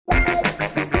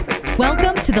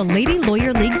Welcome to the Lady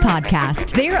Lawyer League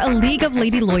podcast. They're a league of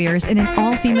lady lawyers in an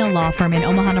all-female law firm in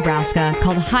Omaha, Nebraska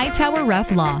called Hightower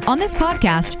Ref Law. On this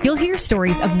podcast, you'll hear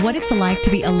stories of what it's like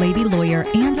to be a lady lawyer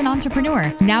and an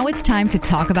entrepreneur. Now it's time to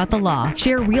talk about the law,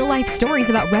 share real-life stories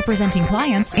about representing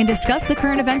clients, and discuss the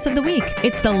current events of the week.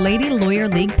 It's the Lady Lawyer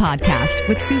League podcast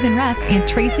with Susan Ref and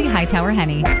Tracy Hightower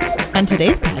Henney. On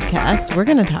today's podcast, we're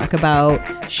going to talk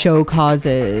about show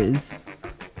causes.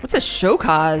 What's a show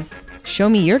cause? Show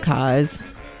me your cause.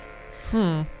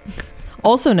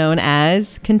 Also known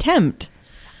as contempt.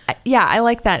 Yeah, I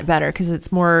like that better because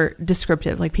it's more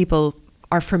descriptive. Like people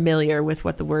are familiar with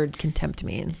what the word contempt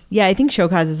means. Yeah, I think show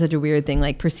cause is such a weird thing.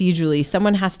 Like procedurally,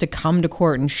 someone has to come to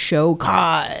court and show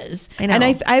cause. I know. And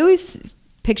I always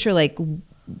picture like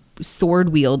sword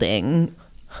wielding.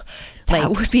 That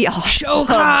Like, would be awesome. show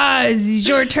cause, it's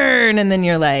your turn. And then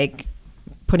you're like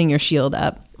putting your shield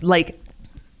up. Like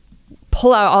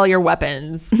pull out all your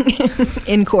weapons.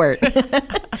 In court.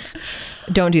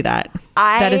 Don't do that.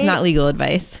 That is not legal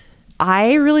advice.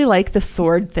 I really like the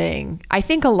sword thing. I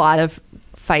think a lot of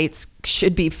fights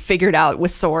should be figured out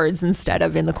with swords instead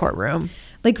of in the courtroom.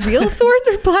 Like real swords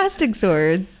or plastic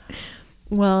swords?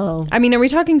 Well, I mean, are we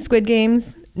talking Squid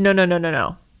Games?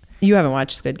 no. You haven't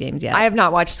watched Squid Games yet. I have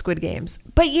not watched Squid Games.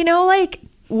 But you know, like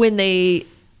when they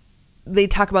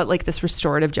talk about like this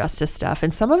restorative justice stuff,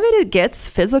 and some of it gets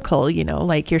physical, you know,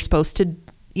 like you're supposed to,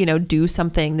 you know, do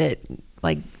something that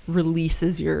like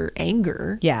releases your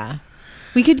anger. Yeah.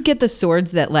 We could get the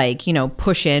swords that like, you know,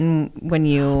 push in when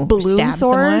you Balloon stab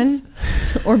swords?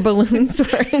 someone. Or balloon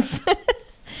swords.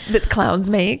 That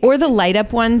clowns make. Or the light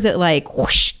up ones that like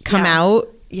whoosh come out.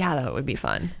 Yeah, that would be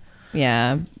fun.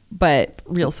 Yeah. But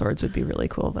Real swords would be really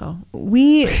cool though.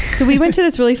 we went to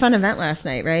this really fun event last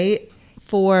night, right?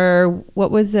 For what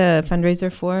was the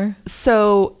fundraiser for?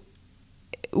 So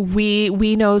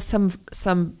we know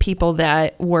some people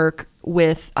that work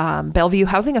with Bellevue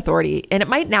Housing Authority, and it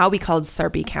might now be called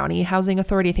Sarpy County Housing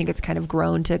Authority. I think it's kind of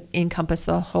grown to encompass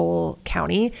the whole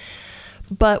county.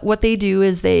 But what they do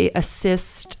is they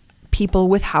assist people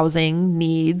with housing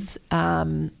needs.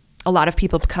 A lot of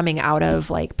people coming out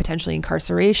of like potentially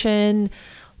incarceration,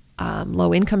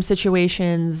 low income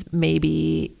situations,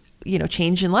 maybe, you know,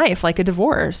 change in life, like a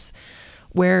divorce,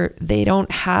 where they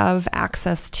don't have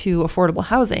access to affordable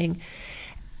housing.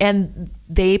 And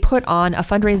they put on a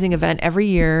fundraising event every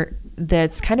year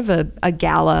that's kind of a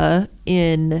gala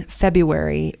in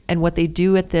February. And what they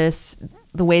do at this,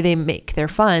 the way they make their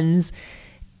funds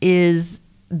is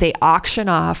they auction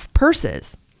off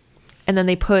purses. And then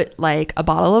they put like a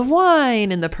bottle of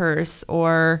wine in the purse,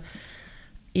 or,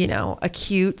 you know, a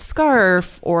cute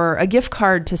scarf or a gift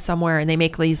card to somewhere. And they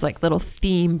make these like little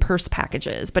theme purse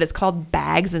packages, but it's called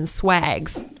Bags and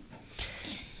Swags.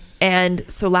 And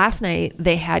so last night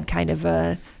they had kind of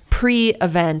a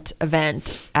pre-event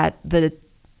at the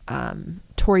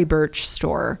Tory Burch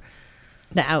store.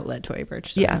 The outlet Tory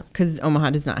Burch store. Yeah. Because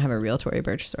Omaha does not have a real Tory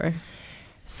Burch store.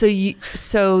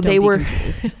 So they were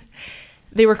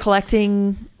they were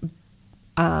collecting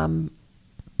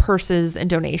purses and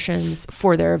donations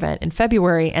for their event in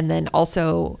February, and then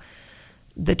also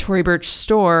the Tory Burch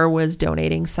store was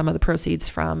donating some of the proceeds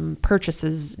from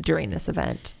purchases during this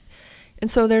event.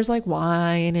 And so there's like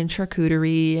wine and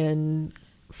charcuterie and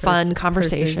fun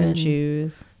conversation. Purses and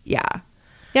shoes. Yeah.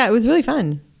 Yeah, it was really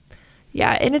fun.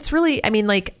 Yeah, and it's really, I mean,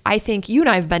 like, I think you and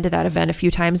I have been to that event a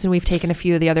few times, and we've taken a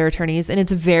few of the other attorneys, and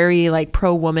it's very, like,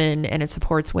 pro-woman, and it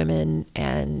supports women,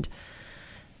 and,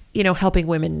 you know, helping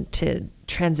women to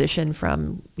transition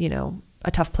from, you know,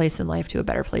 a tough place in life to a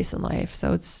better place in life.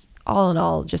 So it's, all in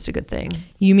all, just a good thing.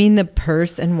 You mean the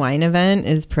purse and wine event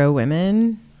is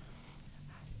pro-women?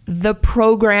 The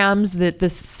programs that the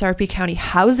Sarpy County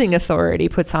Housing Authority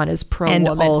puts on is pro-woman.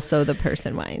 And also the purse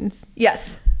and wines.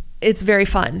 Yes. It's very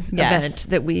fun event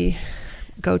that we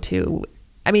go to.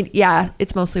 I mean, yeah,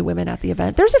 it's mostly women at the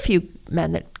event. There's a few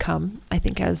men that come, I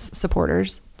think, as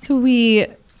supporters. So we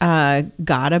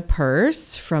got a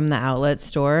purse from the outlet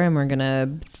store, and we're going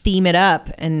to theme it up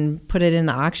and put it in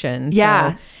the auction.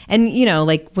 Yeah. So, and, you know,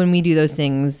 like when we do those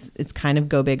things, it's kind of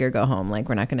go big or go home. Like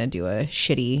we're not going to do a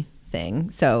shitty thing.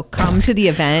 So come to the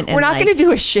event. And we're not going to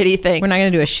do a shitty thing. We're not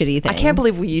going to do a shitty thing. I can't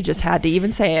believe you just had to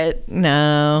even say it.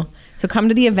 No. So come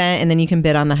to the event, and then you can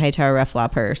bid on the Hightower Ref Law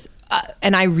purse.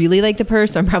 And I really like the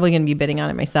purse, so I'm probably going to be bidding on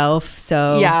it myself.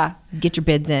 So yeah, get your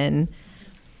bids in.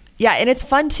 Yeah, and it's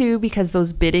fun too because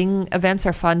those bidding events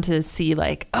are fun to see.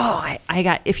 Like, oh, I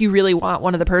got, if you really want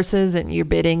one of the purses and you're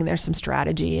bidding, there's some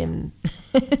strategy and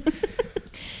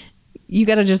you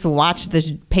got to just watch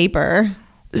the paper.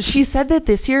 She said that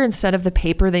this year, instead of the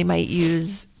paper, they might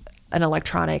use an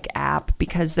electronic app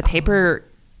because the paper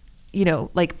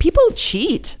like people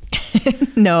cheat.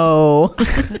 No.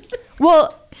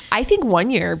 Well, I think one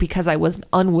year, because I was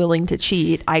unwilling to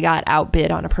cheat, I got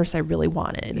outbid on a purse I really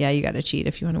wanted. Yeah, you got to cheat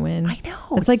if you want to win. I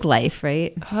know. It's like life,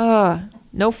 right?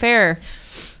 No fair.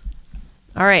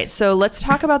 All right, so let's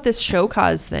talk about this show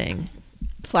cause thing.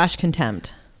 /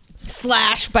 contempt.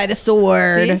 / by the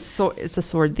sword. See, so it's a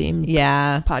sword themed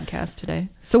podcast today.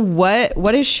 So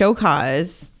what is show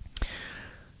cause?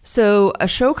 So a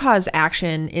show cause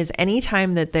action is any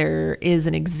time that there is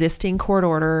an existing court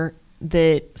order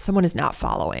that someone is not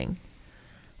following.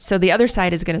 So the other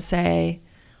side is going to say,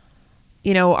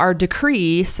 our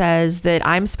decree says that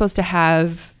I'm supposed to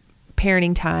have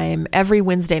parenting time every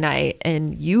Wednesday night,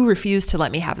 and you refuse to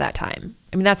let me have that time.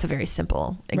 I mean, that's a very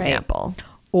simple example. Right.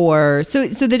 Or so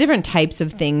the different types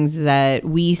of things that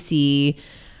we see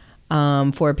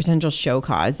for potential show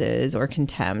causes or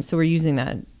contempt. So we're using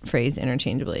that phrase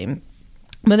interchangeably.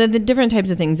 But the different types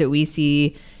of things that we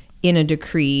see in a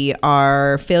decree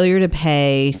are failure to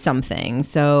pay something.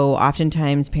 So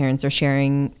oftentimes parents are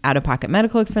sharing out-of-pocket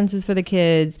medical expenses for the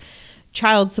kids,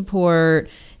 child support,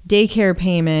 daycare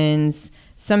payments.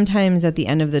 Sometimes at the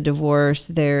end of the divorce,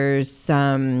 there's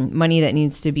some money that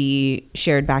needs to be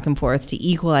shared back and forth to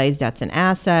equalize debts and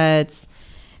assets.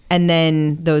 And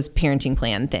then those parenting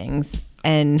plan things.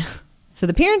 And so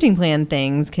the parenting plan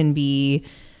things can be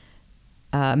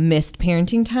missed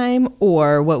parenting time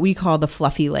or what we call the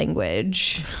fluffy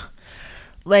language.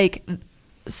 Like,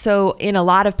 so in a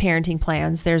lot of parenting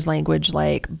plans, there's language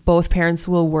like both parents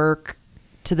will work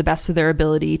to the best of their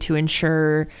ability to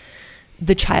ensure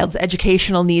the child's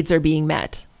educational needs are being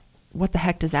met. What the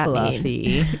heck does that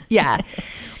mean? Yeah.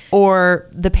 Or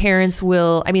the parents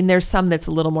will, there's some that's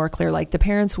a little more clear, like the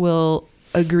parents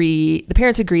agree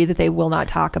that they will not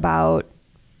talk about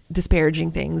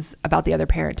disparaging things about the other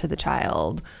parent to the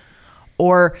child,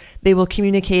 or they will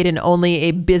communicate in only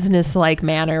a business-like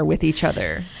manner with each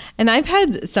other. And I've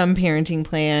had some parenting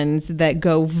plans that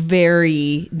go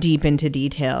very deep into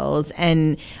details,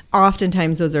 and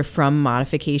oftentimes those are from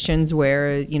modifications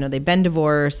where, they've been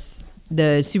divorced,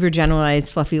 the super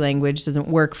generalized fluffy language doesn't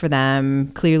work for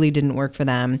them, clearly didn't work for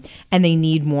them, and they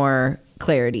need more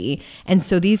clarity. And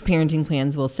so these parenting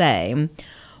plans will say,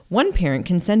 one parent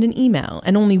can send an email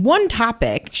and only one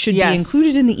topic should be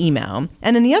included in the email.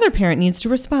 And then the other parent needs to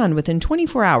respond within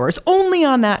 24 hours only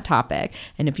on that topic.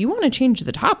 And if you want to change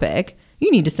the topic, you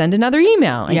need to send another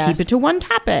email and keep it to one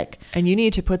topic. And you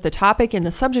need to put the topic in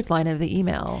the subject line of the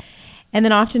email. And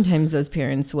then oftentimes those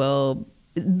parents will,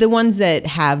 the ones that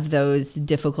have those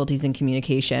difficulties in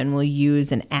communication will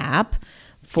use an app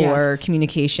for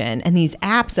communication. And these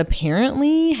apps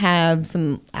apparently have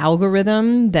some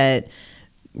algorithm that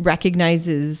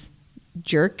recognizes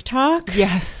jerk talk.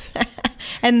 Yes.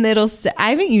 And it'll say, I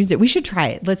haven't used it. We should try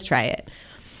it. Let's try it.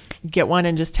 Get one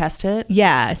and just test it.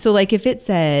 Yeah. So like if it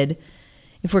said,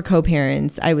 if we're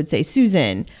co-parents, I would say,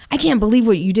 Susan, I can't believe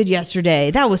what you did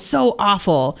yesterday. That was so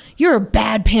awful. You're a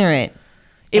bad parent.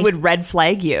 It would red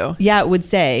flag you. Yeah. It would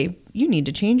say, you need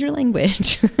to change your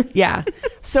language. Yeah.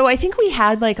 So I think we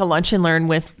had like a lunch and learn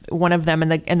with one of them,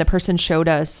 and the person showed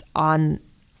us on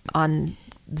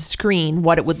the screen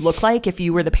what it would look like if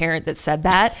you were the parent that said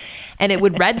that, and it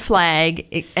would red flag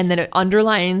it, and then it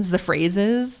underlines the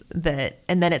phrases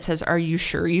and then it says, are you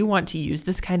sure you want to use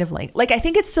this kind of language? Like, I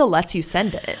think it still lets you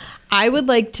send it. I would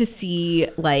like to see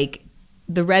like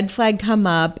the red flag come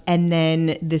up and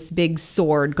then this big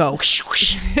sword go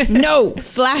no,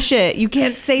 slash it, you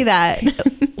can't say that.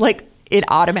 Like it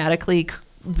automatically,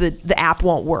 the app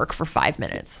won't work for 5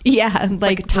 minutes. Yeah, it's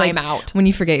like a timeout. When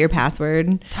you forget your password,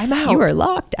 timeout. You are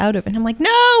locked out of it. And I'm like, no,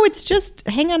 it's just,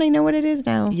 hang on, I know what it is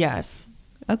now. Yes.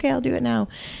 Okay, I'll do it now.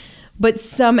 But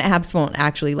some apps won't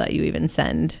actually let you even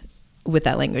send with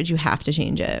that language. You have to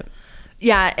change it.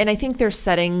 Yeah, and I think there's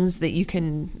settings that you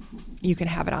can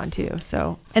have it on too.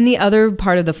 So, and the other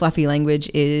part of the fluffy language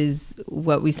is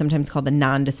what we sometimes call the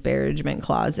non-disparagement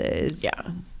clauses. Yeah.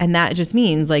 And that just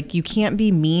means like you can't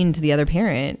be mean to the other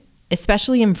parent,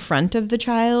 especially in front of the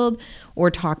child, or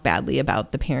talk badly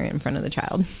about the parent in front of the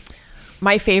child.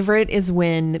 My favorite is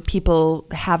when people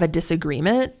have a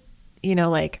disagreement,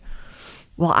 like,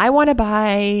 well, I want to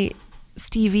buy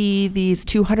Stevie these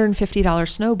 $250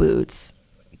 snow boots.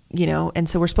 And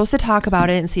so we're supposed to talk about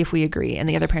it and see if we agree. And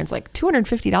the other parent's like,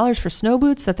 $250 for snow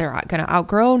boots that they're going to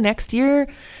outgrow next year?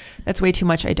 That's way too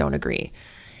much. I don't agree.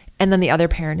 And then the other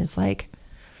parent is like,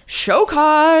 show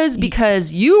cause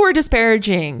because you were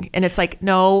disparaging. And it's like,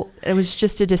 no, it was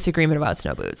just a disagreement about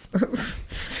snow boots.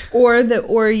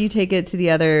 Or you take it to the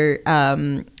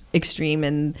other extreme,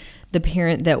 and the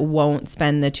parent that won't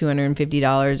spend the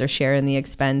 $250 or share in the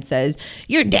expense says,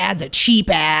 your dad's a cheap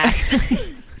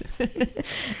ass.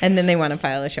 And then they want to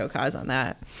file a show cause on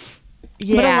that.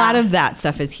 Yeah. But a lot of that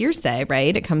stuff is hearsay,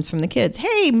 right? It comes from the kids.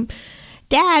 Hey,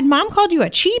 Dad, Mom called you a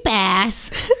cheap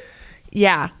ass.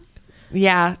 Yeah.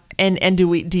 Yeah. And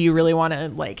do you really want to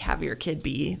like have your kid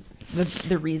be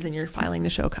the reason you're filing the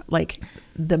show, like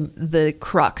the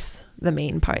crux, the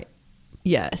main part?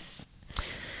 Yes.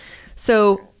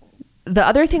 So the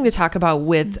other thing to talk about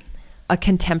with a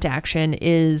contempt action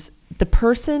is the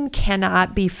person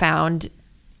cannot be found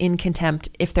in contempt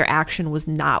if their action was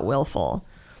not willful.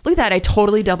 Look at that. I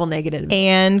totally double negative.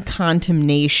 And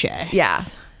contumacious. Yeah.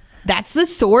 That's the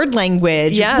sword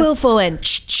language. Yes. Willful and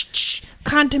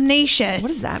contumacious. What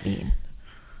does that mean?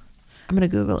 I'm going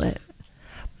to Google it.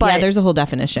 But yeah, there's a whole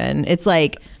definition. It's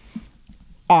like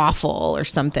awful or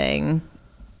something.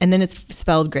 And then it's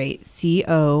spelled great.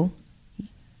 CONTUMN.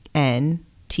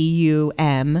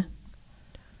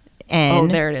 Oh,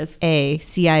 there it is.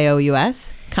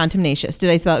 ACIOUS. Contumacious. Did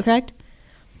I spell it correct?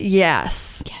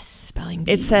 Yes. Yes, spelling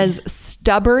bee. It says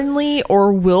stubbornly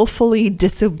or willfully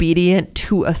disobedient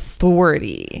to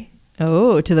authority.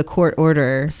 Oh, to the court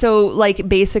order. So, like,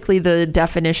 basically the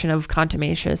definition of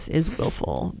contumacious is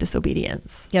willful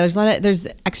disobedience. Yeah, there's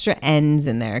extra N's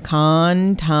in there.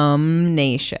 Contumacious.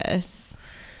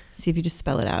 See if you just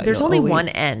spell it out. There's You'll only always- one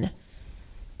N.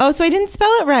 Oh, so I didn't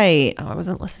spell it right. Oh, I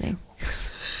wasn't listening.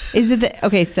 Is it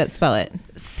okay, so spell it.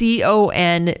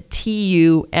 CONTUMACIOUS.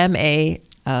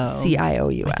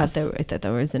 I thought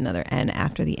there was another N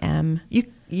after the M.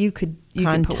 You could put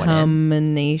one in.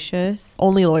 Contumacious.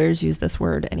 Only lawyers use this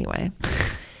word anyway.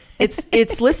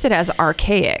 It's listed as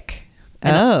archaic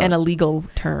and a legal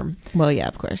term. Well, yeah,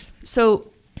 of course.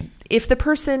 So if the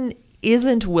person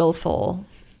isn't willful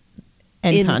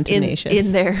And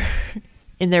contumacious.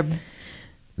 in their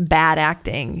bad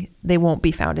acting, they won't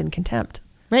be found in contempt.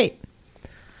 Right.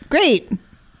 Great.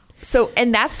 So,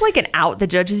 and that's like an out the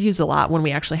judges use a lot when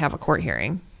we actually have a court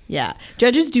hearing. Yeah.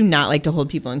 Judges do not like to hold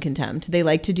people in contempt. They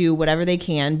like to do whatever they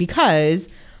can because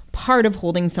part of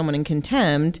holding someone in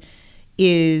contempt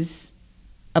is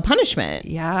a punishment.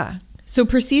 Yeah. So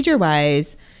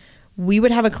procedure-wise, we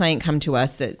would have a client come to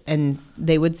us and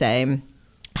they would say,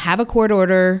 have a court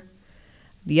order.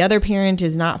 The other parent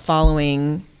is not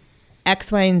following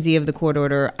X, Y, and Z of the court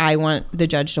order. I want the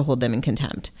judge to hold them in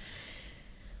contempt.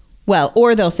 Well,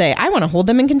 or they'll say, I want to hold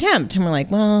them in contempt. And we're like,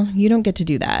 well, you don't get to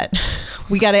do that.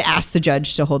 We got to ask the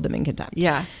judge to hold them in contempt.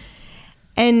 Yeah.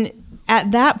 And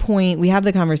at that point, we have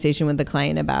the conversation with the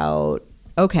client about,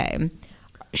 okay,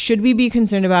 should we be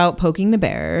concerned about poking the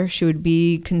bear? Should we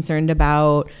be concerned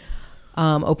about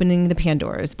opening the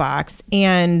Pandora's box?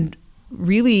 And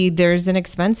really, there's an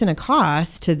expense and a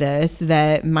cost to this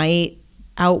that might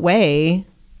outweigh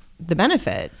the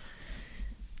benefits.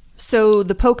 So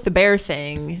the poke the bear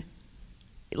thing,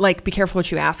 like, be careful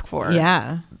what you ask for.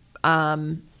 Yeah.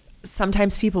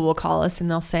 Sometimes people will call us and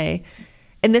they'll say,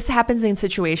 and this happens in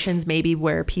situations maybe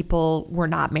where people were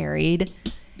not married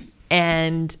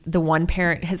and the one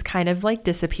parent has kind of like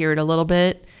disappeared a little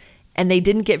bit and they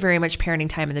didn't get very much parenting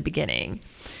time in the beginning.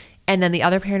 And then the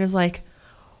other parent is like,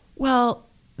 well,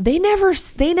 they never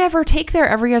take there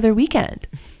every other weekend.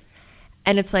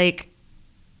 And it's like,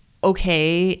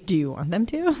 okay. Do you want them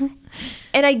to?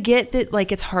 And I get that,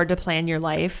 like, it's hard to plan your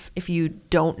life if you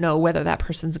don't know whether that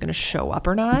person's going to show up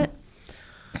or not.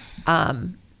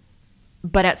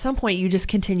 But at some point, you just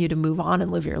continue to move on and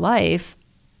live your life.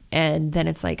 And then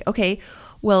it's like, okay,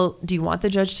 well, do you want the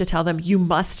judge to tell them you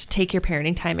must take your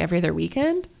parenting time every other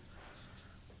weekend?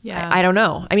 Yeah. I don't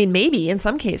know. I mean, maybe in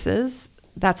some cases,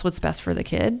 that's what's best for the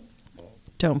kid.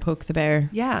 Don't poke the bear.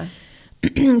 Yeah.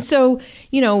 So,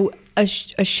 you know, a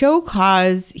show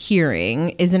cause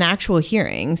hearing is an actual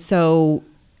hearing. So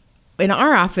in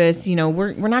our office, you know,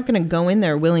 we're not going to go in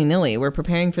there willy-nilly. We're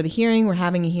preparing for the hearing. We're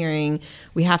having a hearing.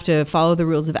 We have to follow the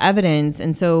rules of evidence.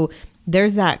 And so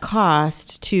there's that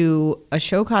cost to a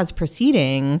show cause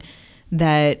proceeding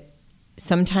that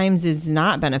sometimes is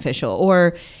not beneficial.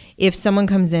 Or if someone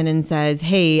comes in and says,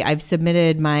 hey, I've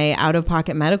submitted my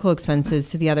out-of-pocket medical expenses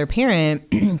to the other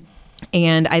parent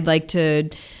and I'd like to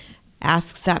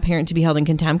ask that parent to be held in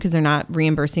contempt because they're not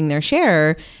reimbursing their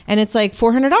share. And it's like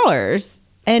 $400.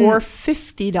 And or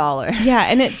 $50. Yeah,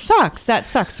 and it sucks. That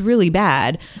sucks really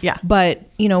bad. Yeah. But,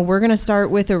 you know, we're going to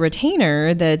start with a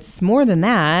retainer that's more than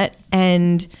that.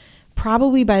 And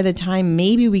probably by the time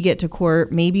maybe we get to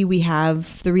court, maybe we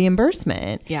have the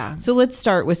reimbursement. Yeah. So let's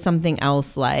start with something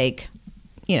else like,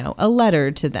 you know, a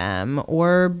letter to them,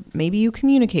 or maybe you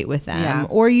communicate with them, Yeah.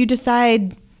 or you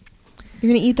decide you're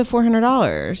going to eat the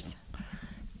 $400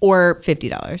 or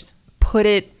 $50. put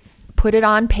it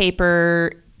on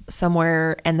paper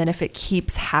somewhere, and then if it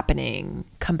keeps happening,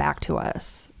 come back to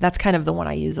us. That's kind of the one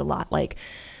I use a lot. Like,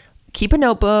 keep a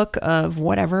notebook of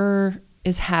whatever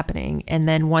is happening, and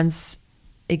then once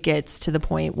it gets to the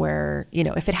point where, you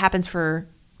know, if it happens for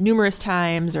numerous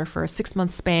times or for a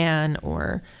 6-month span,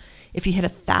 or if you hit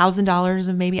 $1,000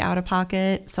 of maybe out of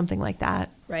pocket, something like that.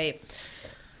 Right.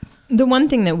 The one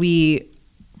thing that we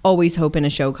always hope in a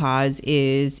show cause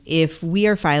is if we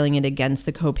are filing it against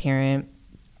the co-parent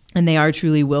and they are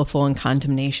truly willful and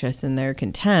contumacious in their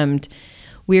contempt,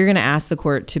 we're going to ask the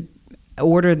court to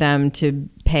order them to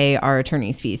pay our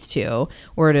attorney's fees too,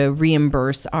 or to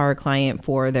reimburse our client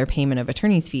for their payment of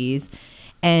attorney's fees.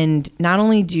 And not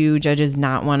only do judges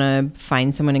not want to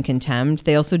find someone in contempt,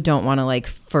 they also don't want to like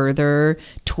further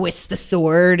twist the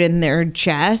sword in their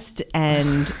chest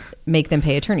and make them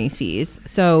pay attorney's fees.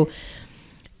 So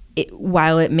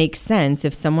while it makes sense,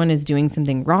 if someone is doing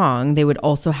something wrong, they would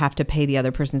also have to pay the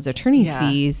other person's attorney's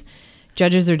fees.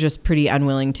 Judges are just pretty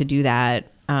unwilling to do that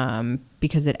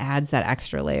because it adds that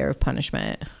extra layer of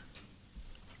punishment.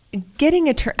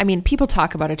 People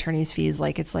talk about attorney's fees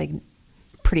like it's like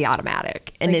pretty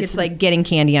automatic, and like it's like getting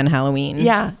candy on Halloween.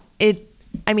 Yeah.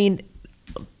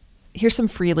 Here's some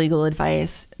free legal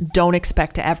advice. Don't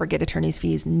expect to ever get attorney's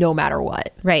fees no matter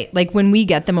what. Right. Like when we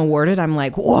get them awarded, I'm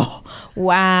like, whoa,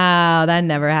 wow, that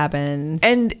never happens.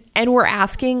 And we're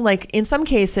asking, like, in some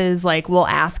cases, like, we'll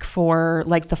ask for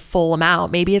like the full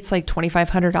amount. Maybe it's like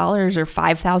 $2,500 or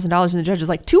 $5,000, and the judge is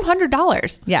like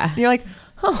 $200. Yeah. And you're like,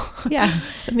 oh. Yeah.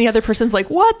 And the other person's like,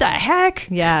 what the heck?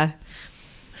 Yeah.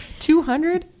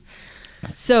 200?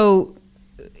 So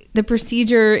the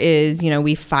procedure is,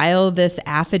 we file this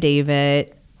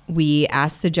affidavit, we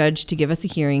ask the judge to give us a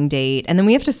hearing date, and then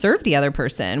we have to serve the other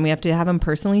person. We have to have them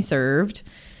personally served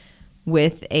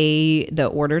with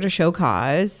the order to show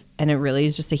cause, and it really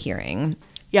is just a hearing.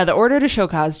 Yeah, the order to show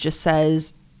cause just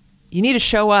says you need to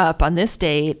show up on this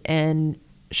date and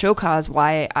show cause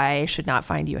why I should not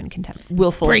find you in contempt.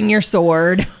 Willful. Bring your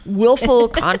sword. Willful,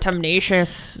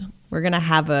 contumacious. We're going to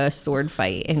have a sword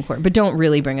fight in court, but don't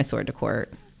really bring a sword to court.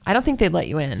 I don't think they'd let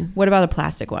you in. What about a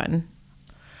plastic one?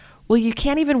 Well, you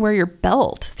can't even wear your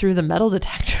belt through the metal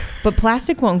detector. But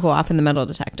plastic won't go off in the metal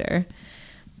detector.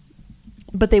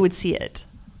 But they would see it.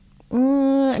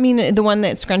 The one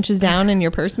that scrunches down in your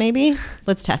purse, maybe?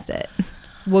 Let's test it.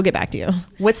 We'll get back to you.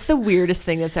 What's the weirdest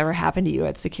thing that's ever happened to you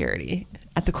at security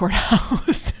at the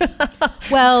courthouse?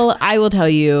 Well, I will tell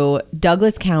you,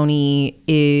 Douglas County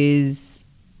is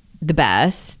the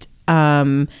best.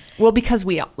 Well, because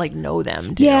we know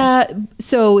them too. Yeah.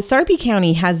 So Sarpy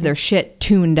County has their shit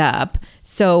tuned up.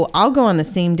 So I'll go on the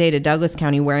same day to Douglas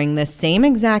County wearing the same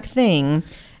exact thing.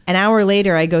 An hour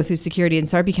later, I go through security in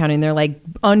Sarpy County and they're like,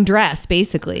 undress,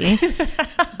 basically.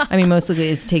 Mostly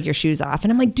is take your shoes off.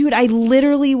 And I'm like, dude, I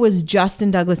literally was just in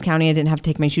Douglas County. I didn't have to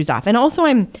take my shoes off. And also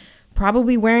I'm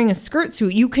probably wearing a skirt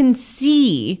suit. You can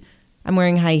see I'm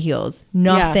wearing high heels.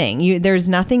 Nothing. Yeah. There's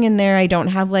nothing in there. I don't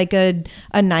have like a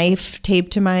knife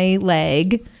taped to my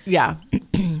leg. Yeah.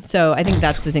 So I think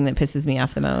that's the thing that pisses me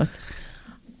off the most.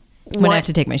 When I have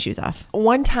to take my shoes off.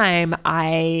 One time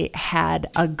I had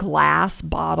a glass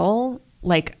bottle,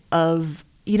 like of,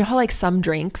 you know how like some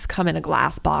drinks come in a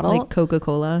glass bottle? Like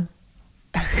Coca-Cola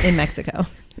in Mexico.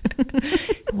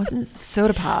 It wasn't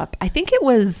soda pop. I think it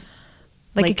was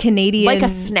like a Canadian. Like a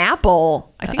Snapple.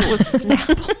 I think it was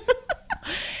Snapple.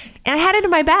 And I had it in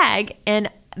my bag, and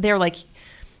they're like,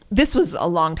 this was a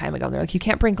long time ago. They're like, you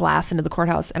can't bring glass into the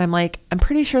courthouse. And I'm like, I'm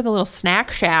pretty sure the little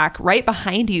snack shack right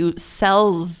behind you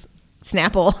sells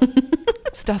Snapple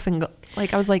stuff. And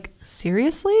I was like,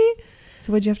 seriously?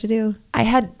 So what'd you have to do?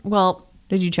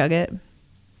 Did you chug it?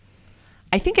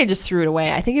 I think I just threw it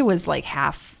away. I think it was like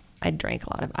half. I drank a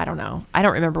lot of, I don't know. I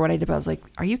don't remember what I did, but I was like,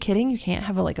 are you kidding? You can't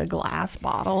have a glass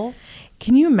bottle?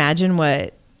 Can you imagine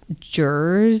what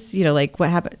jurors, what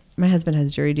happened? My husband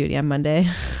has jury duty on Monday.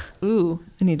 Ooh.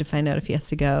 I need to find out if he has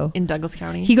to go. In Douglas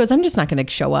County? He goes, I'm just not going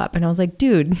to show up. And I was like,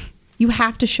 dude, you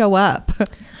have to show up.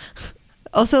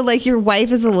 Also, your wife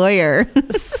is a lawyer.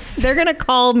 They're going to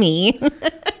call me.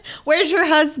 Where's your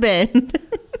husband?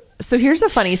 So here's a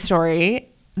funny story.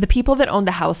 The people that owned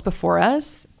the house before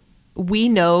us, we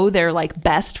know they're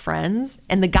best friends.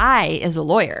 And the guy is a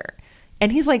lawyer.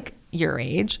 And he's your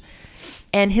age.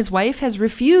 And his wife has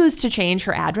refused to change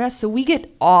her address, so we get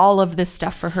all of this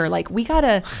stuff for her. We got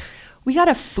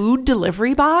a food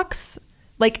delivery box.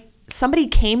 Somebody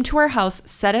came to our house,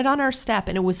 set it on our step,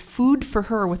 and it was food for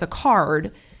her with a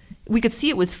card. We could see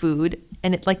it was food,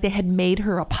 and they had made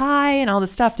her a pie and all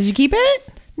this stuff. Did you keep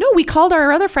it? No, we called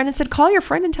our other friend and said, call your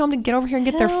friend and tell them to get over here and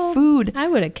get their food. I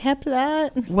would have kept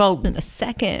that. Well, in a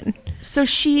second.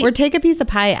 Or take a piece of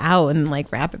pie out and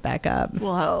like wrap it back up.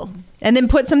 Well, And then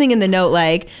put something in the note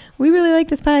like, we really like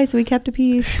this pie, so we kept a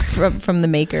piece from the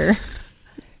maker.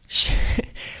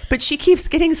 But she keeps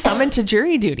getting summoned to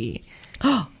jury duty.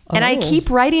 And I keep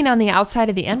writing on the outside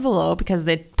of the envelope because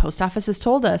the post office has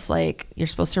told us, like, you're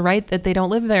supposed to write that they don't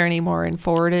live there anymore and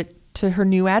forward it to her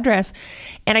new address.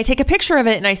 And I take a picture of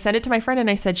it and I send it to my friend and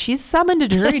I said, she's summoned to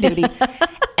jury duty.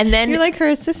 And then You're like her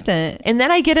assistant. And then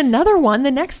I get another one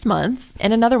the next month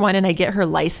and another one, and I get her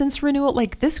license renewal.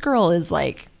 Like, this girl is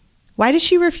like... Why does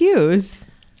she refuse?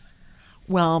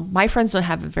 Well, my friends don't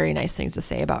have very nice things to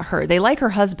say about her. They like her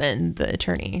husband, the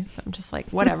attorney. So I'm just like,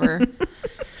 whatever.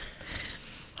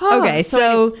 Okay,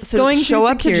 so going show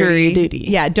up to jury duty.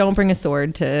 Yeah, don't bring a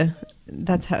sword to...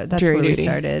 That's Jury where duty. we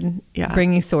started. Yeah.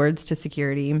 Bringing swords to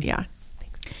security. Yeah.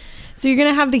 So you're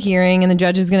going to have the hearing, and the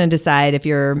judge is going to decide if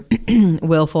you're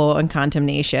willful and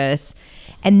contumacious.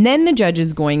 And then the judge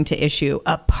is going to issue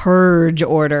a purge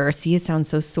order. See, it sounds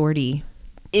so swordy.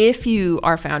 If you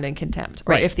are found in contempt,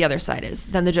 or Right. if the other side is,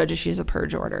 then the judge issues a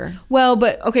purge order. Well,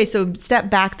 but okay, so step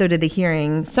back though to the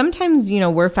hearing. Sometimes,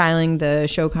 we're filing the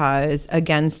show cause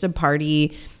against a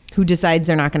party who decides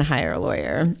they're not going to hire a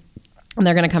lawyer and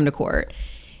they're going to come to court.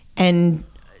 And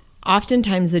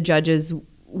oftentimes the judges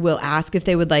will ask if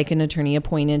they would like an attorney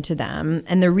appointed to them.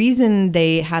 And the reason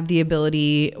they have the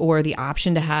ability or the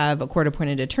option to have a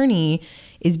court-appointed attorney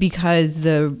is because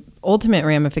the ultimate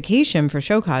ramification for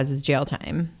show cause is jail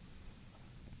time.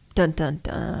 Dun, dun,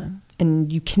 dun.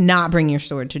 And you cannot bring your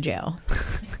sword to jail.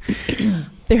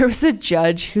 There was a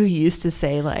judge who used to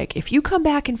say, like, if you come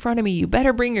back in front of me, you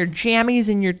better bring your jammies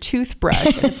and your toothbrush.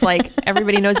 And it's like,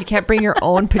 everybody knows you can't bring your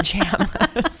own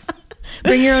pajamas.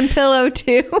 Bring your own pillow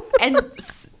too.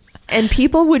 And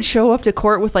people would show up to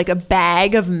court with like a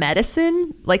bag of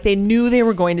medicine, like they knew they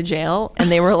were going to jail, and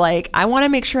they were like, I want to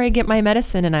make sure I get my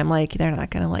medicine. And I'm like, they're not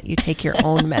going to let you take your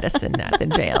own medicine at the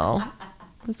jail.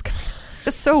 It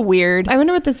was so weird. I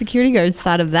wonder what the security guards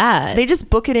thought of that. They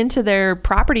just book it into their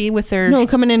property with their... No,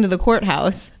 coming into the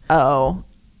courthouse. Oh.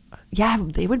 Yeah,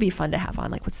 they would be fun to have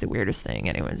on. Like, what's the weirdest thing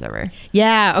anyone's ever...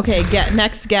 Yeah, okay,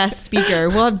 next guest speaker.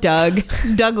 We'll have Doug.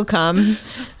 Doug will come.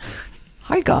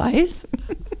 Hi, guys.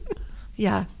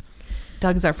 Yeah.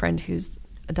 Doug's our friend who's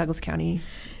a Douglas County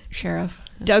sheriff.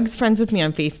 Doug's friends with me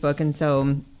on Facebook, and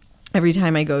so every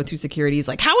time I go through security, he's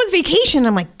like, how was vacation?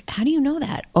 I'm like, how do you know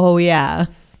that? Oh, yeah.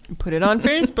 Put it on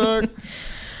Facebook.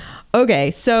 Okay,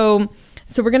 so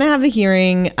we're going to have the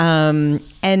hearing and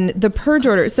the purge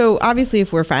order. So obviously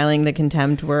if we're filing the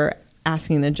contempt, we're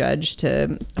asking the judge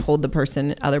to hold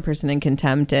the other person in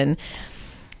contempt. And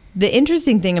the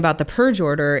interesting thing about the purge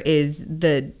order is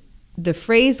the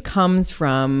phrase comes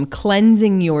from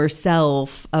cleansing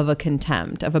yourself of a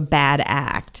contempt, of a bad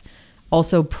act,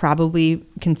 also probably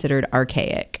considered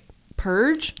archaic.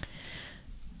 Purge?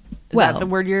 Is that the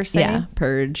word you're saying? Yeah,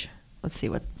 purge. Let's see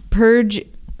what... Purge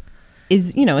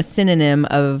is, a synonym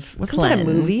of Wasn't cleanse.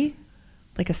 that a movie?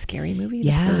 Like a scary movie?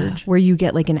 Yeah, The Purge? where you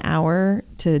get like an hour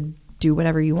to do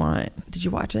whatever you want. Did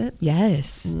you watch it?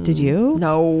 Yes. Did you?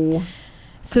 No.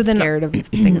 So I'm then scared of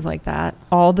things like that.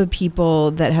 all the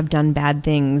people that have done bad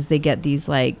things, they get these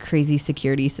like crazy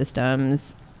security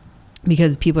systems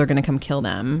because people are going to come kill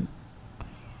them.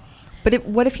 But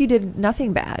what if you did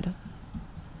nothing bad?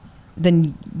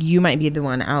 Then you might be the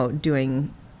one out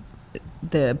doing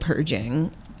the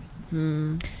purging.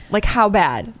 Like, how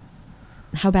bad?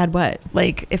 How bad what?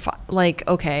 Like, if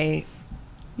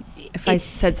I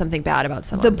said something bad about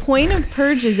someone. The point of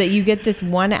purge is that you get this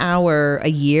 1 hour a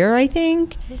year, I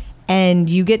think, and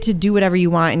you get to do whatever you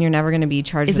want and you're never going to be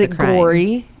charged Is with it a crime.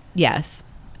 gory? Yes.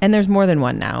 And there's more than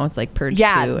one now. It's like Purge 2.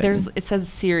 Yeah, and- it says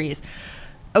series.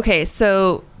 Okay,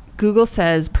 so Google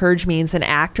says purge means an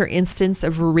act or instance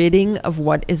of ridding of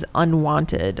what is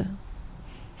unwanted.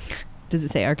 Does it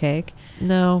say archaic?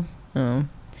 No. Oh.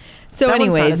 So That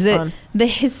one's not anyways, as fun. the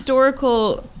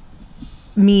historical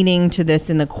meaning to this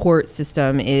in the court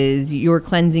system is you're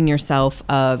cleansing yourself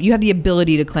of, you have the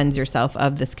ability to cleanse yourself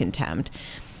of this contempt.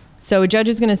 So a judge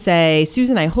is going to say,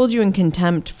 Susan, I hold you in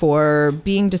contempt for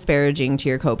being disparaging to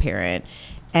your co-parent,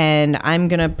 and I'm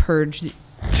going to purge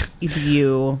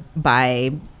you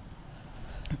by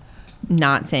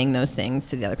not saying those things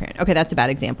to the other parent. Okay, that's a bad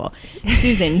example.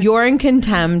 Susan, you're in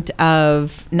contempt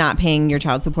of not paying your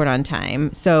child support on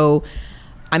time. So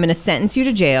I'm going to sentence you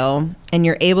to jail, and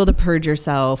you're able to purge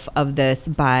yourself of this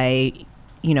by,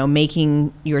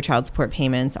 making your child support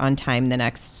payments on time the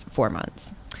next 4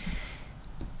 months.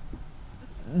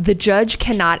 The judge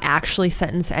cannot actually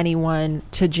sentence anyone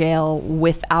to jail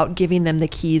without giving them the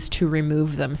keys to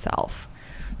remove themselves.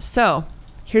 So,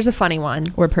 here's a funny one.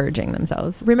 Or purging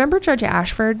themselves. Remember Judge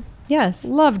Ashford? Yes.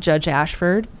 Love Judge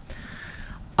Ashford.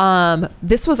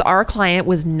 This was our client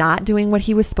was not doing what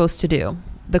he was supposed to do.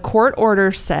 The court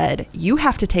order said, you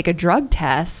have to take a drug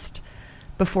test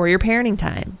before your parenting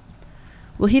time.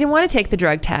 Well, he didn't want to take the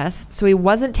drug test, so he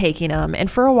wasn't taking them. And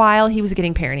for a while, he was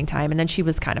getting parenting time, and then she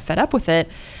was kind of fed up with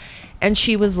it. And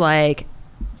she was like,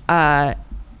 I'm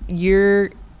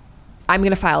going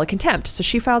to file a contempt. So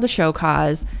she filed a show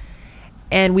cause,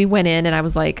 and we went in, and I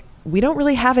was like, we don't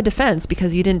really have a defense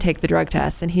because you didn't take the drug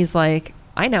test. And he's like,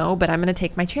 I know, but I'm going to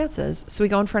take my chances. So we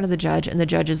go in front of the judge, and the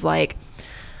judge is like,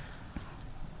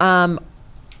 I'm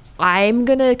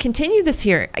going to continue this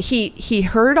here. He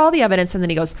heard all the evidence, and then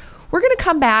he goes, we're going to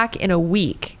come back in a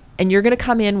week, and you're going to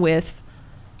come in with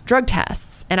drug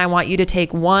tests, and I want you to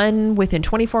take one within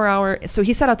 24 hours. So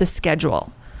he set out the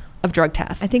schedule of drug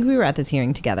tests. I think we were at this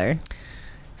hearing together.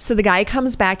 So the guy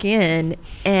comes back in,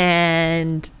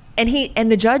 and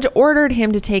the judge ordered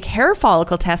him to take hair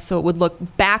follicle tests so it would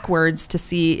look backwards to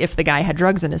see if the guy had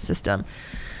drugs in his system.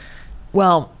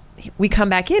 Well, we come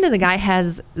back in, and the guy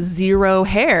has zero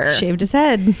hair. Shaved his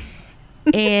head.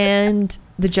 And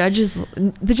the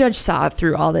judge saw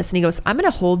through all this, and he goes, I'm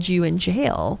going to hold you in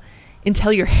jail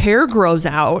until your hair grows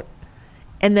out,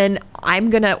 and then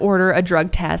I'm going to order a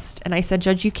drug test. And I said,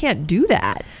 Judge, you can't do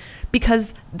that,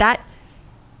 because that,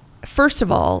 first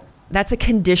of all, that's a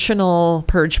conditional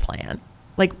purge plan.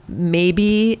 Like,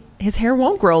 maybe his hair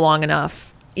won't grow long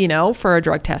enough, for a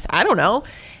drug test. I don't know.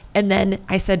 And then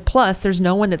I said, plus, there's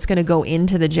no one that's going to go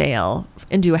into the jail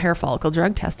and do a hair follicle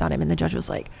drug test on him. And the judge was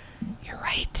like, you're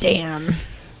right. Damn.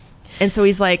 And so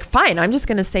he's like, fine, I'm just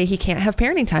going to say he can't have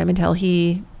parenting time until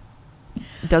he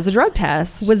does a drug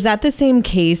test. Was that the same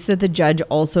case that the judge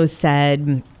also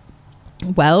said,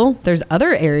 well, there's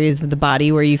other areas of the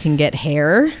body where you can get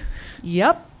hair?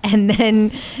 Yep. And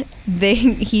then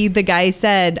the guy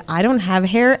said, I don't have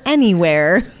hair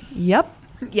anywhere. Yep.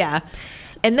 Yeah.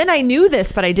 And then I knew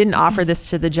this, but I didn't offer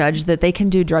this to the judge, that they can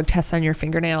do drug tests on your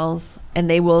fingernails, and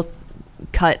they will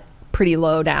cut pretty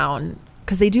low down,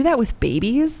 because they do that with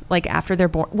babies. Like, after they're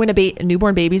born, when a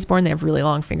newborn baby's born, they have really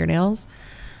long fingernails,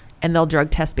 and they'll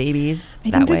drug test babies that way.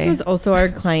 I think this was also our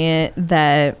client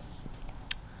that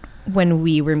when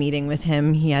we were meeting with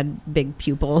him, he had big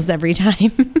pupils every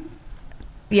time.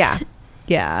 Yeah.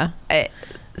 Yeah.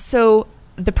 So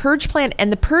the purge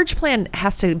plan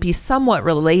has to be somewhat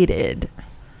related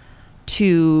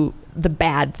to the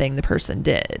bad thing the person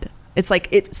did. It's like,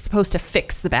 it's supposed to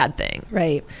fix the bad thing.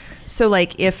 Right. So,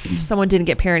 like, if someone didn't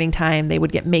get parenting time, they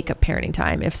would get makeup parenting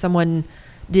time. If someone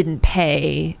didn't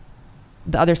pay,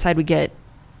 the other side would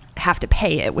have to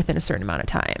pay it within a certain amount of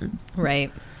time. Right.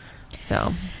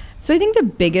 So I think the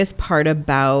biggest part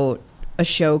about a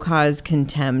show cause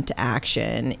contempt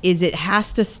action is it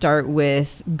has to start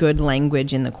with good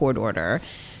language in the court order.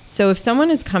 So if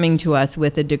someone is coming to us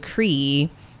with a decree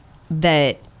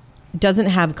that doesn't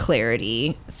have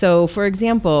clarity. So, for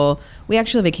example, we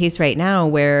actually have a case right now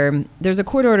where there's a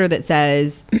court order that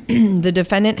says the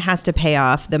defendant has to pay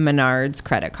off the Menards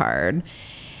credit card.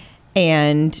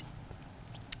 And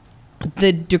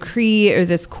the decree or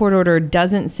this court order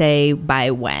doesn't say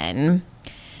by when.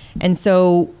 And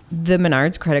so the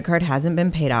Menards credit card hasn't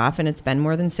been paid off, and it's been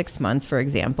more than 6 months, for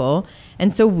example.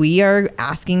 And so we are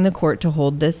asking the court to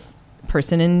hold this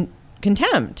person in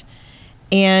contempt.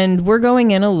 And we're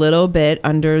going in a little bit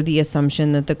under the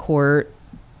assumption that the court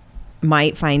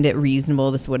might find it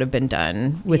reasonable this would have been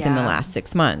done within the last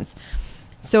 6 months.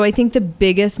 So I think the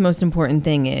biggest, most important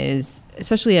thing is,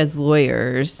 especially as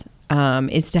lawyers,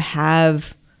 is to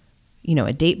have,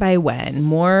 a date by when,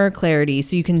 more clarity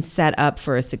so you can set up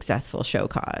for a successful show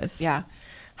cause. yeah.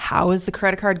 How is the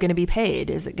credit card going to be paid?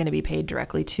 Is it going to be paid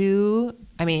directly to?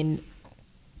 I mean,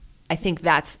 I think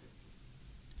that's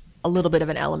a little bit of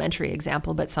an elementary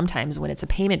example, but sometimes when it's a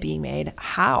payment being made,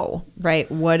 how? Right.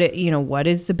 What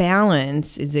is the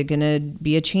balance? Is it going to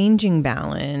be a changing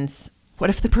balance?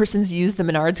 What if the person's used the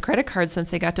Menards credit card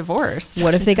since they got divorced?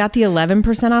 What if they got the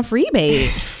 11% off rebate?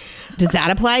 Does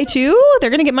that apply too? They're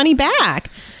going to get money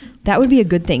back. That would be a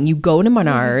good thing. You go to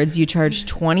Menards, you charge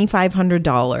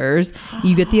 $2,500,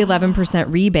 you get the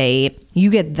 11% rebate, you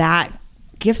get that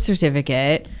gift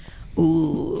certificate.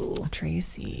 Ooh,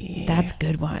 Tracy, that's a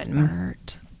good one.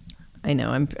 Smart. I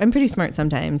know. I'm pretty smart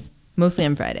sometimes. Mostly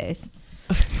on Fridays.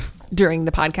 During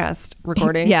the podcast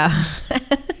recording? Yeah.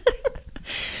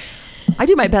 I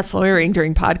do my best lawyering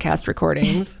during podcast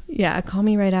recordings. Yeah, call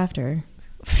me right after.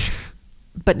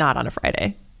 But not on a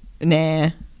Friday.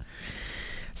 Nah.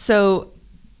 So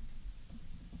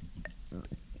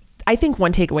I think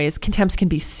one takeaway is contempts can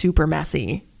be super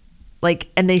messy. like,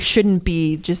 and they shouldn't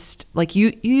be just like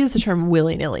you use the term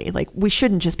willy-nilly. Like, we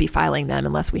shouldn't just be filing them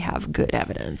unless we have good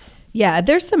evidence. Yeah,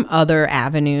 there's some other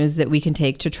avenues that we can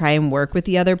take to try and work with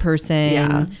the other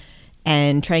person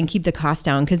and try and keep the cost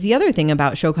down. Because the other thing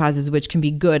about show causes, which can be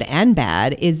good and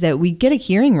bad, is that we get a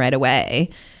hearing right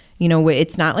away. You know,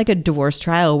 it's not like a divorce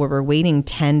trial where we're waiting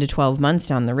 10 to 12 months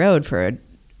down the road for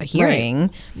a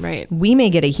hearing. Right. We may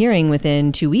get a hearing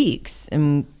within 2 weeks,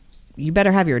 and you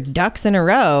better have your ducks in a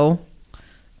row.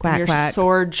 Quack, your quack.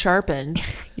 sword sharpened.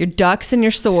 Your ducks and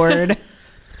your sword.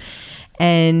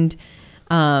 And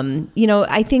you know,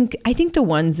 I think the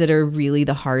ones that are really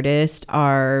the hardest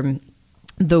are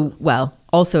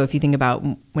also, if you think about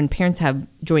when parents have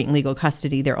joint legal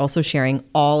custody, they're also sharing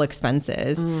all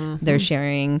expenses. Mm-hmm. They're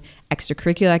sharing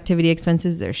extracurricular activity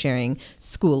expenses. They're sharing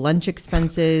school lunch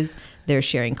expenses. They're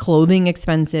sharing clothing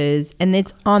expenses. And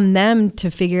it's on them to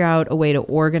figure out a way to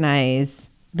organize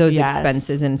those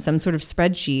expenses in some sort of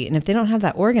spreadsheet. And if they don't have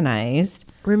that organized.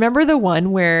 Remember the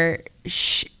one where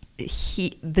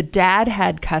the dad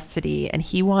had custody and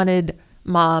he wanted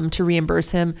mom to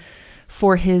reimburse him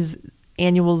for his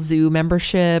annual zoo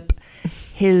membership,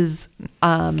 his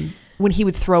when he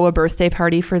would throw a birthday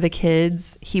party for the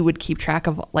kids, he would keep track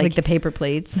of like the paper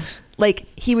plates. Like,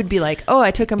 he would be like, oh,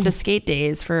 I took him to skate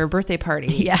days for a birthday party.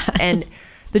 Yeah. And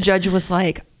the judge was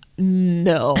like,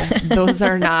 no, those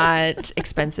are not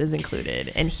expenses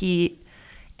included. And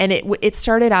it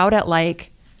started out at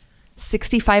like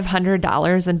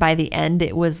 $6,500, and by the end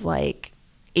it was like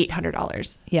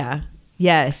 $800. Yeah.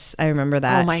 Yes, I remember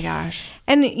that. Oh my gosh.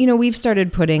 And, you know, we've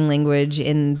started putting language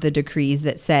in the decrees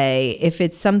that say if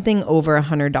it's something over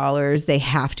 $100, they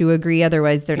have to agree.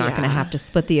 Otherwise, they're not going to have to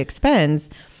split the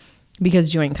expense,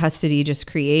 because joint custody just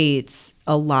creates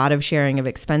a lot of sharing of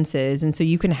expenses. And so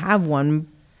you can have one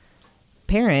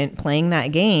parent playing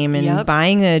that game and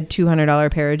buying a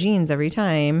 $200 pair of jeans every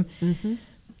time. Mm-hmm.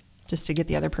 Just to get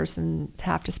the other person to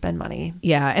have to spend money.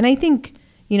 Yeah. And I think,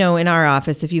 you know, in our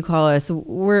office, if you call us,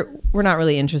 we're not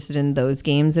really interested in those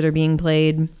games that are being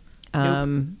played.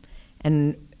 And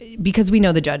because we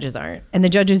know the judges aren't. And the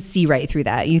judges see right through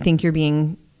that. You think you're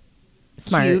being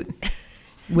smart. Cute.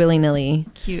 Willy-nilly.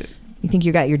 Cute. You think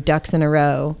you got your ducks in a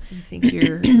row. You think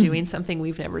you're doing something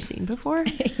we've never seen before.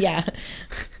 Yeah.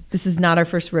 This is not our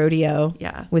first rodeo.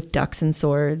 Yeah. With ducks and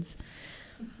swords.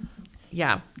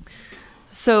 Yeah.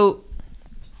 So,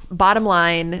 bottom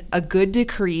line, a good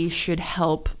decree should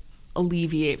help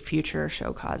alleviate future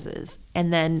show causes.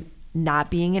 And then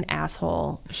not being an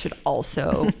asshole should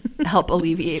also help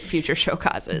alleviate future show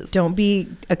causes. Don't be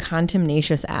a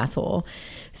contumacious asshole.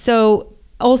 So,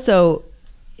 also,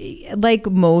 like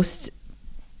most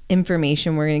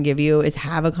information we're going to give you is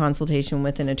have a consultation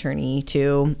with an attorney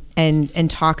too,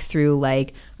 and talk through,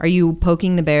 like, are you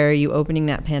poking the bear? Are you opening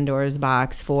that Pandora's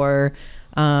box for,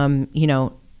 you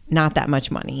know, not that much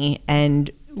money?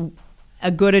 And a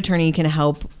good attorney can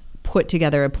help put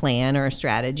together a plan or a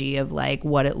strategy of like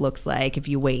what it looks like if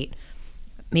you wait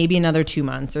maybe another 2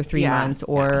 months or 3 months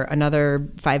or another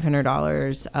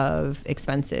 $500 of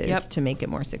expenses to make it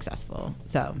more successful.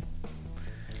 So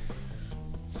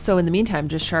in the meantime,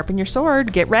 just sharpen your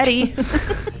sword. Get ready.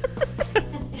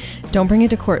 Don't bring it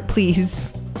to court,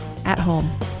 please. At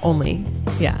home only.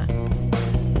 Yeah.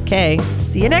 Okay.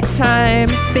 See you next time.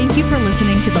 Thank you for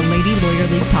listening to the Lady Lawyer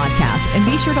League podcast, and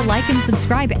be sure to like and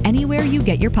subscribe anywhere you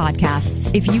get your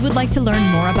podcasts. If you would like to learn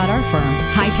more about our firm,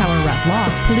 Hightower Ref Law,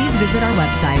 please visit our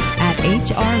website at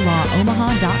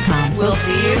hrlawomaha.com. We'll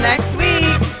see you next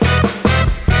week.